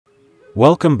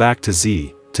Welcome back to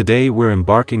Z. Today we're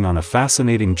embarking on a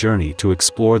fascinating journey to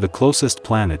explore the closest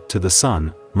planet to the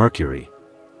Sun, Mercury.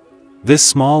 This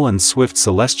small and swift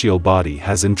celestial body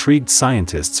has intrigued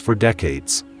scientists for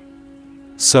decades.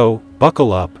 So,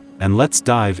 buckle up, and let's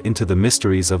dive into the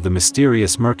mysteries of the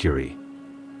mysterious Mercury.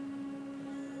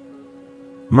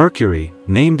 Mercury,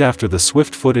 named after the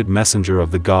swift-footed messenger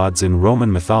of the gods in Roman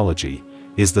mythology,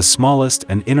 is the smallest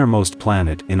and innermost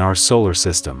planet in our solar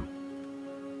system.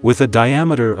 With a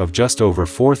diameter of just over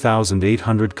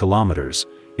 4,800 kilometers,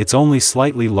 it's only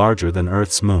slightly larger than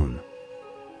Earth's moon.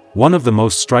 One of the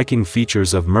most striking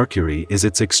features of Mercury is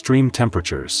its extreme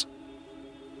temperatures.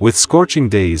 With scorching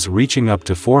days reaching up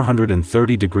to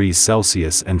 430 degrees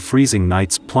Celsius and freezing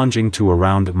nights plunging to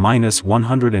around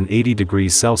 -180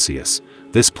 degrees Celsius,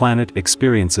 this planet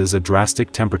experiences a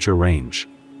drastic temperature range.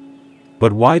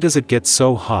 But why does it get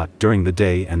so hot during the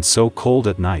day and so cold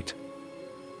at night?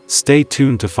 Stay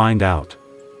tuned to find out.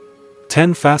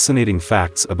 10 fascinating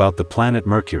facts about the planet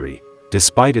Mercury.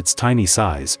 Despite its tiny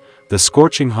size, the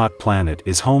scorching hot planet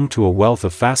is home to a wealth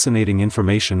of fascinating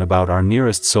information about our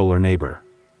nearest solar neighbor.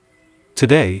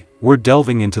 Today, we're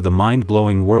delving into the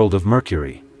mind-blowing world of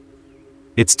Mercury.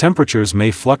 Its temperatures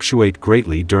may fluctuate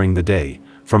greatly during the day,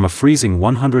 from a freezing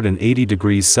 180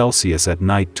 degrees Celsius at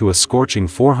night to a scorching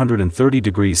 430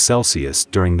 degrees Celsius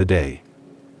during the day.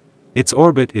 Its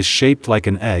orbit is shaped like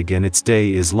an egg and its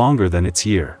day is longer than its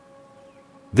year.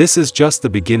 This is just the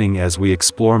beginning as we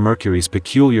explore Mercury's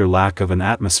peculiar lack of an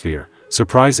atmosphere,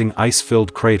 surprising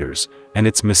ice-filled craters, and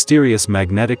its mysterious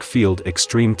magnetic field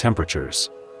extreme temperatures.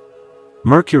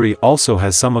 Mercury also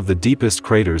has some of the deepest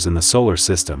craters in the solar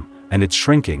system, and it's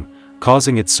shrinking,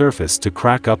 causing its surface to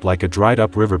crack up like a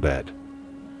dried-up riverbed.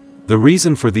 The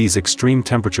reason for these extreme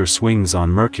temperature swings on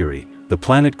Mercury, the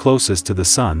planet closest to the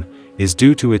Sun, is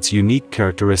due to its unique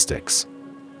characteristics.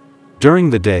 During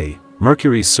the day,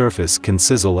 Mercury's surface can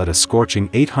sizzle at a scorching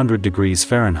 800 degrees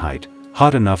Fahrenheit,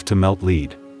 hot enough to melt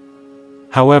lead.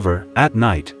 However, at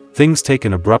night, things take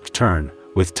an abrupt turn,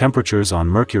 with temperatures on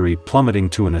Mercury plummeting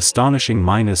to an astonishing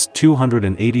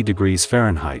 -280 degrees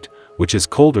Fahrenheit, which is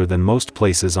colder than most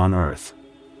places on Earth.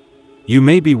 You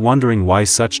may be wondering why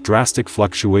such drastic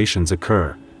fluctuations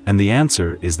occur, and the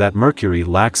answer is that Mercury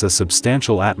lacks a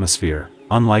substantial atmosphere,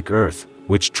 unlike Earth,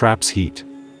 which traps heat.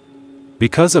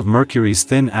 Because of Mercury's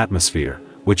thin atmosphere,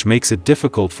 which makes it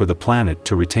difficult for the planet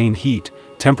to retain heat,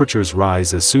 temperatures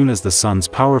rise as soon as the Sun's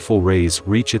powerful rays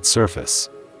reach its surface.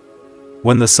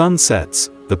 When the Sun sets,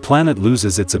 the planet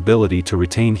loses its ability to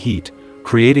retain heat,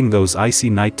 creating those icy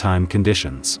nighttime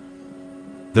conditions.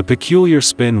 The peculiar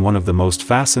spin. One of the most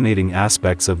fascinating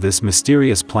aspects of this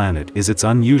mysterious planet is its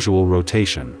unusual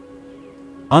rotation.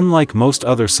 Unlike most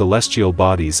other celestial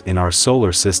bodies in our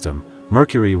solar system,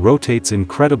 Mercury rotates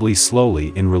incredibly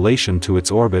slowly in relation to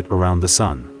its orbit around the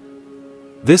Sun.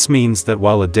 This means that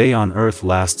while a day on Earth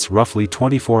lasts roughly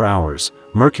 24 hours,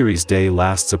 Mercury's day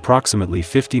lasts approximately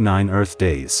 59 Earth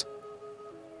days.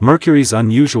 Mercury's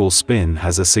unusual spin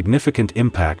has a significant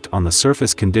impact on the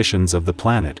surface conditions of the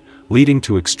planet, leading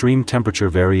to extreme temperature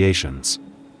variations.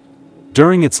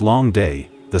 During its long day,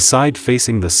 the side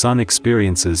facing the Sun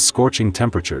experiences scorching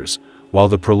temperatures, while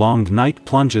the prolonged night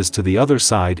plunges to the other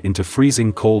side into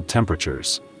freezing cold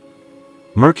temperatures.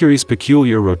 Mercury's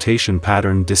peculiar rotation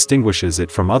pattern distinguishes it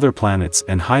from other planets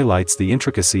and highlights the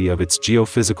intricacy of its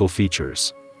geophysical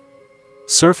features.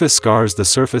 Surface scars. The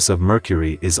surface of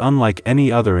Mercury is unlike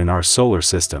any other in our solar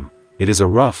system. It is a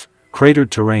rough,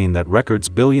 cratered terrain that records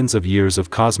billions of years of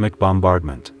cosmic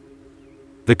bombardment.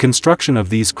 The construction of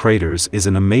these craters is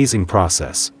an amazing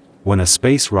process. When a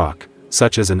space rock,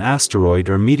 such as an asteroid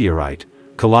or meteorite,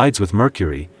 collides with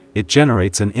Mercury, it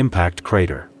generates an impact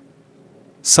crater.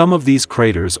 Some of these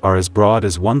craters are as broad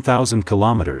as 1,000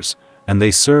 kilometers, and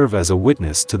they serve as a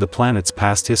witness to the planet's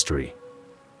past history.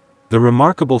 The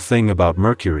remarkable thing about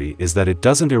Mercury is that it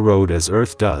doesn't erode as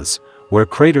Earth does, where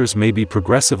craters may be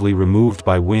progressively removed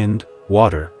by wind,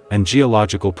 water, and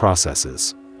geological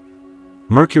processes.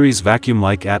 Mercury's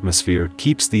vacuum-like atmosphere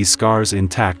keeps these scars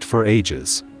intact for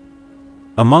ages.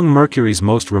 Among Mercury's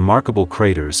most remarkable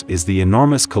craters is the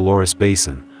enormous Galore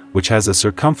basin, which has a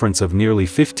circumference of nearly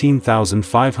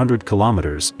 15,500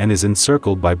 kilometers and is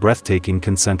encircled by breathtaking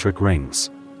concentric rings.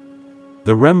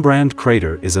 The Rembrandt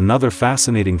crater is another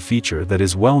fascinating feature that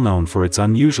is well known for its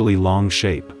unusually long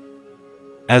shape.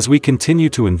 As we continue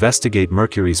to investigate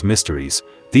Mercury's mysteries,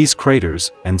 these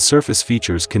craters and surface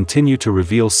features continue to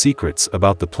reveal secrets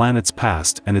about the planet's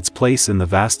past and its place in the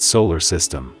vast solar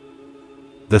system.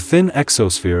 The thin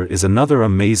exosphere is another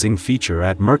amazing feature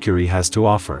that Mercury has to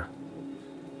offer.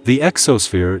 The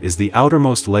exosphere is the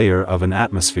outermost layer of an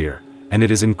atmosphere, and it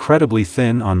is incredibly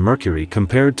thin on Mercury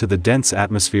compared to the dense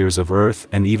atmospheres of Earth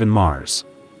and even Mars.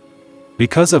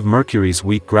 Because of Mercury's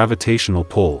weak gravitational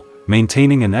pull,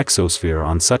 maintaining an exosphere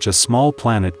on such a small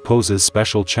planet poses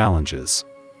special challenges.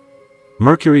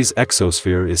 Mercury's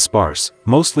exosphere is sparse,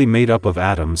 mostly made up of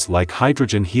atoms like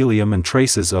hydrogen, helium, and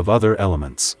traces of other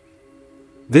elements.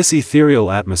 This ethereal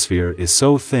atmosphere is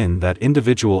so thin that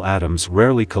individual atoms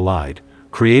rarely collide,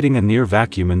 creating a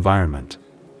near-vacuum environment.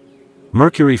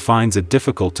 Mercury finds it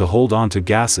difficult to hold on to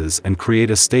gases and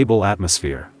create a stable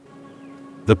atmosphere.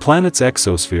 The planet's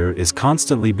exosphere is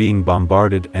constantly being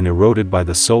bombarded and eroded by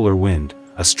the solar wind,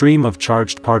 a stream of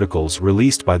charged particles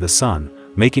released by the sun,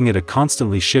 making it a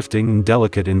constantly shifting and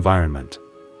delicate environment.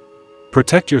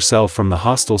 Protect yourself from the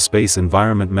hostile space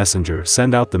environment. Messenger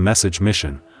send out the message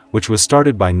mission, which was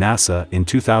started by NASA in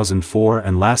 2004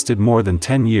 and lasted more than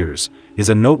 10 years, is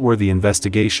a noteworthy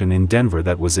investigation in Denver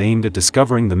that was aimed at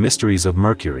discovering the mysteries of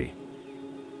Mercury.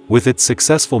 With its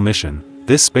successful mission,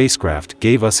 this spacecraft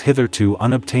gave us hitherto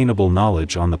unobtainable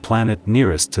knowledge on the planet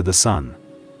nearest to the Sun.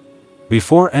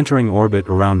 Before entering orbit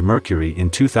around Mercury in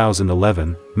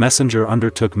 2011, Messenger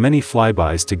undertook many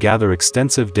flybys to gather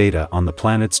extensive data on the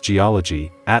planet's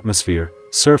geology, atmosphere,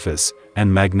 surface,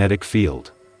 and magnetic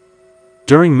field.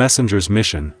 During Messenger's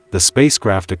mission, the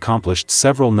spacecraft accomplished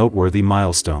several noteworthy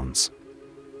milestones.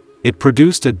 It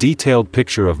produced a detailed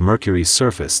picture of Mercury's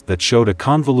surface that showed a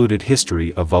convoluted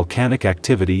history of volcanic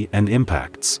activity and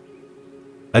impacts.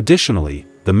 Additionally,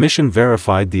 the mission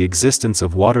verified the existence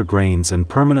of water grains and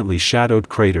permanently shadowed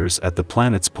craters at the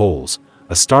planet's poles,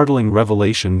 a startling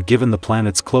revelation given the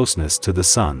planet's closeness to the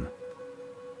Sun.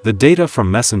 The data from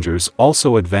Messengers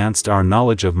also advanced our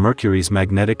knowledge of Mercury's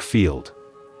magnetic field.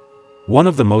 One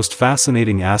of the most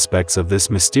fascinating aspects of this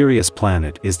mysterious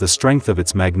planet is the strength of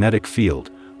its magnetic field,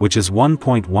 which is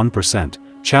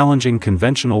 1.1%, challenging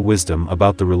conventional wisdom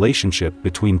about the relationship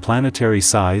between planetary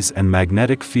size and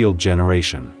magnetic field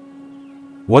generation.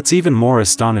 What's even more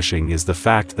astonishing is the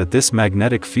fact that this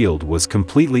magnetic field was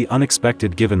completely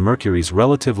unexpected given Mercury's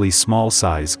relatively small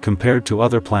size compared to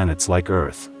other planets like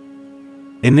Earth.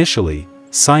 Initially,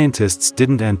 scientists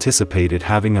didn't anticipate it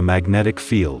having a magnetic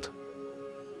field.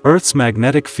 Earth's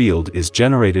magnetic field is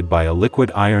generated by a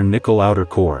liquid iron-nickel outer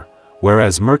core,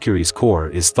 whereas Mercury's core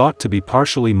is thought to be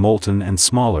partially molten and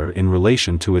smaller in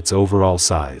relation to its overall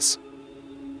size.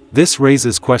 This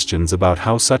raises questions about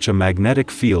how such a magnetic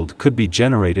field could be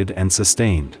generated and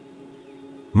sustained.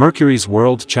 Mercury's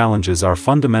world challenges our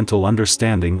fundamental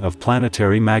understanding of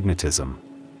planetary magnetism.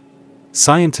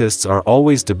 Scientists are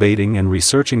always debating and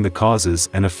researching the causes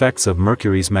and effects of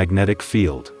Mercury's magnetic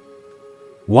field.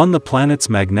 The planet's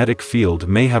magnetic field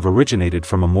may have originated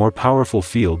from a more powerful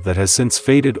field that has since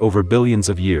faded over billions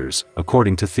of years,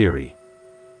 according to theory.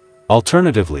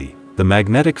 Alternatively, the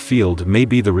magnetic field may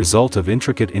be the result of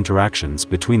intricate interactions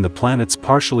between the planet's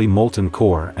partially molten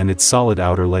core and its solid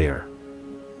outer layer.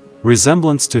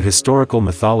 Resemblance to historical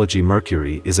mythology.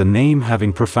 Mercury is a name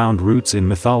having profound roots in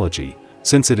mythology,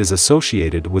 since it is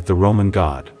associated with the Roman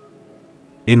god.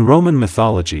 In Roman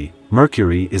mythology,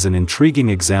 Mercury is an intriguing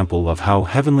example of how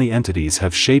heavenly entities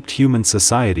have shaped human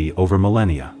society over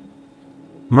millennia.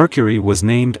 Mercury was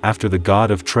named after the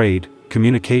god of trade,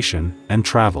 communication, and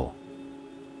travel.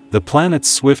 The planet's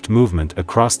swift movement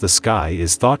across the sky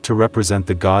is thought to represent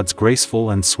the god's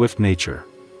graceful and swift nature.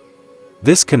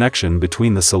 This connection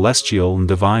between the celestial and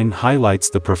divine highlights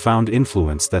the profound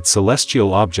influence that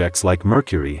celestial objects like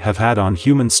Mercury have had on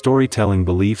human storytelling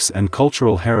beliefs and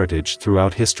cultural heritage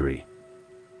throughout history.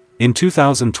 In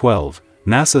 2012,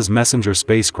 NASA's Messenger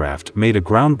spacecraft made a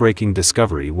groundbreaking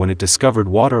discovery when it discovered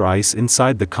water ice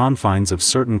inside the confines of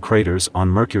certain craters on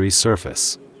Mercury's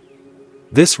surface.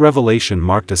 This revelation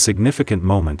marked a significant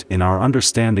moment in our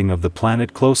understanding of the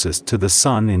planet closest to the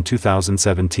Sun in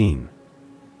 2017.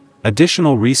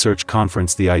 Additional research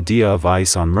confronts the idea of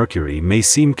ice on Mercury may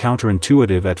seem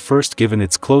counterintuitive at first given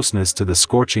its closeness to the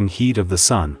scorching heat of the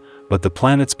Sun, but the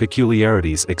planet's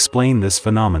peculiarities explain this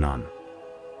phenomenon.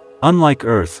 Unlike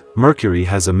Earth, Mercury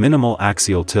has a minimal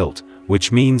axial tilt,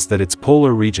 which means that its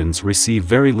polar regions receive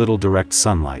very little direct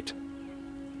sunlight.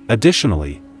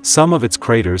 Additionally, some of its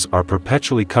craters are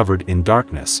perpetually covered in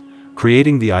darkness,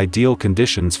 creating the ideal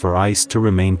conditions for ice to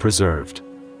remain preserved.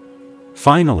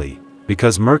 Finally,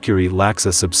 because Mercury lacks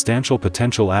a substantial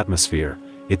potential atmosphere,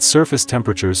 its surface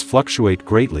temperatures fluctuate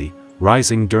greatly,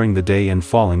 rising during the day and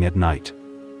falling at night.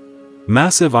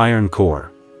 Massive iron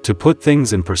core. To put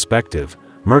things in perspective,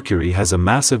 Mercury has a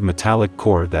massive metallic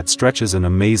core that stretches an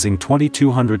amazing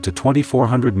 2,200 to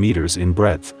 2,400 meters in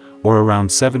breadth, or around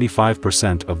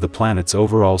 75% of the planet's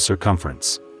overall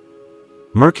circumference.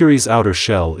 Mercury's outer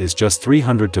shell is just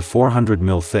 300 to 400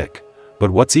 mil thick, But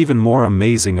what's even more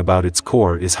amazing about its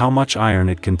core is how much iron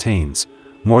it contains,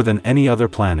 more than any other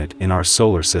planet in our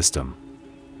solar system.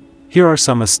 Here are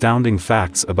some astounding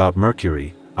facts about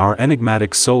Mercury, our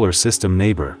enigmatic solar system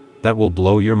neighbor, that will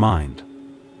blow your mind.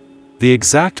 The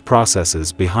exact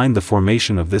processes behind the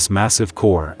formation of this massive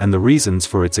core and the reasons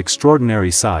for its extraordinary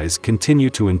size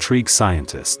continue to intrigue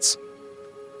scientists.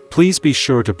 Please be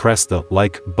sure to press the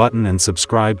like button and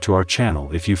subscribe to our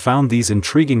channel if you found these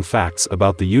intriguing facts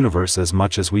about the universe as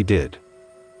much as we did.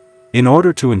 In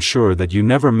order to ensure that you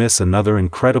never miss another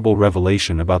incredible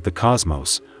revelation about the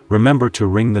cosmos, remember to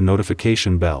ring the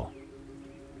notification bell.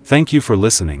 Thank you for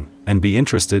listening, and be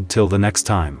interested till the next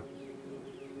time.